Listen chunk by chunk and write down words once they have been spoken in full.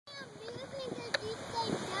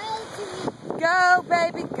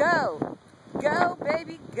baby, go. Go,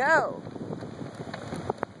 baby, go.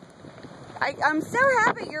 I'm so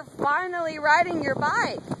happy you're finally riding your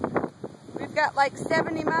bike. We've got like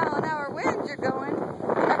 70-mile-an-hour winds you're going.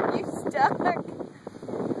 Are you stuck?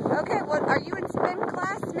 Okay, well, are you in spin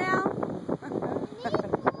class now?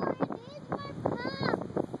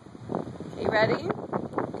 Okay, ready?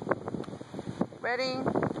 Ready?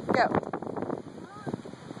 Go.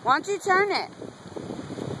 Why don't you turn it?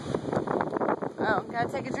 Oh, gotta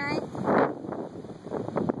take a drink?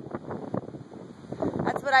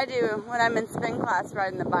 That's what I do when I'm in spin class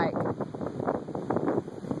riding the bike.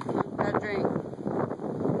 Gotta drink.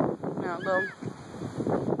 No, little.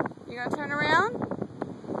 You gonna turn around?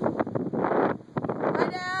 Hi,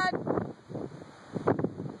 Dad.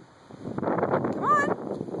 Come on.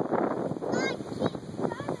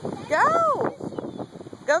 Go.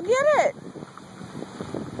 Go get it.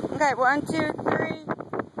 Okay, 1, 2, 3.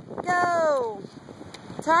 Go.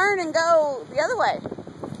 Turn and go the other way.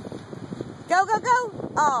 Go, go, go.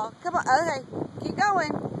 Oh, come on. Okay, keep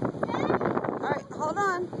going. All right, hold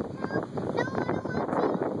on.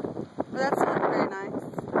 Well, that's not very nice.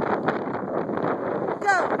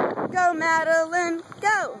 Go. Go, Madeline.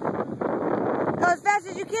 Go. Go as fast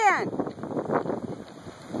as you can.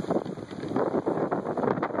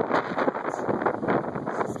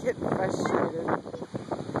 She's getting frustrated.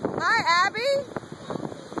 Hi, Abby.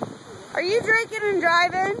 Are you drinking and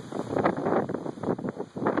driving?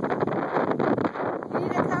 You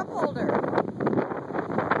need a cup holder.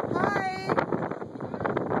 Hi.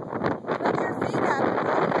 Put your feet up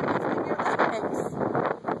and between your legs.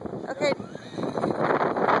 Okay.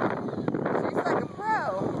 She's like a pro.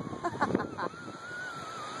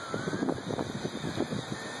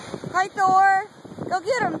 Hi, Thor. Go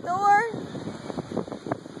get him, Thor.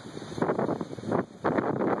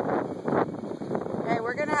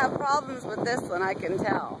 We're going to have problems with this one, I can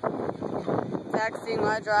tell. Texting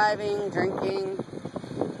while driving, drinking,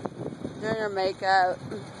 doing your makeup.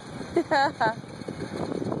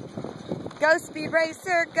 Go, Speed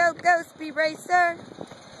Racer! Go, go, Speed Racer!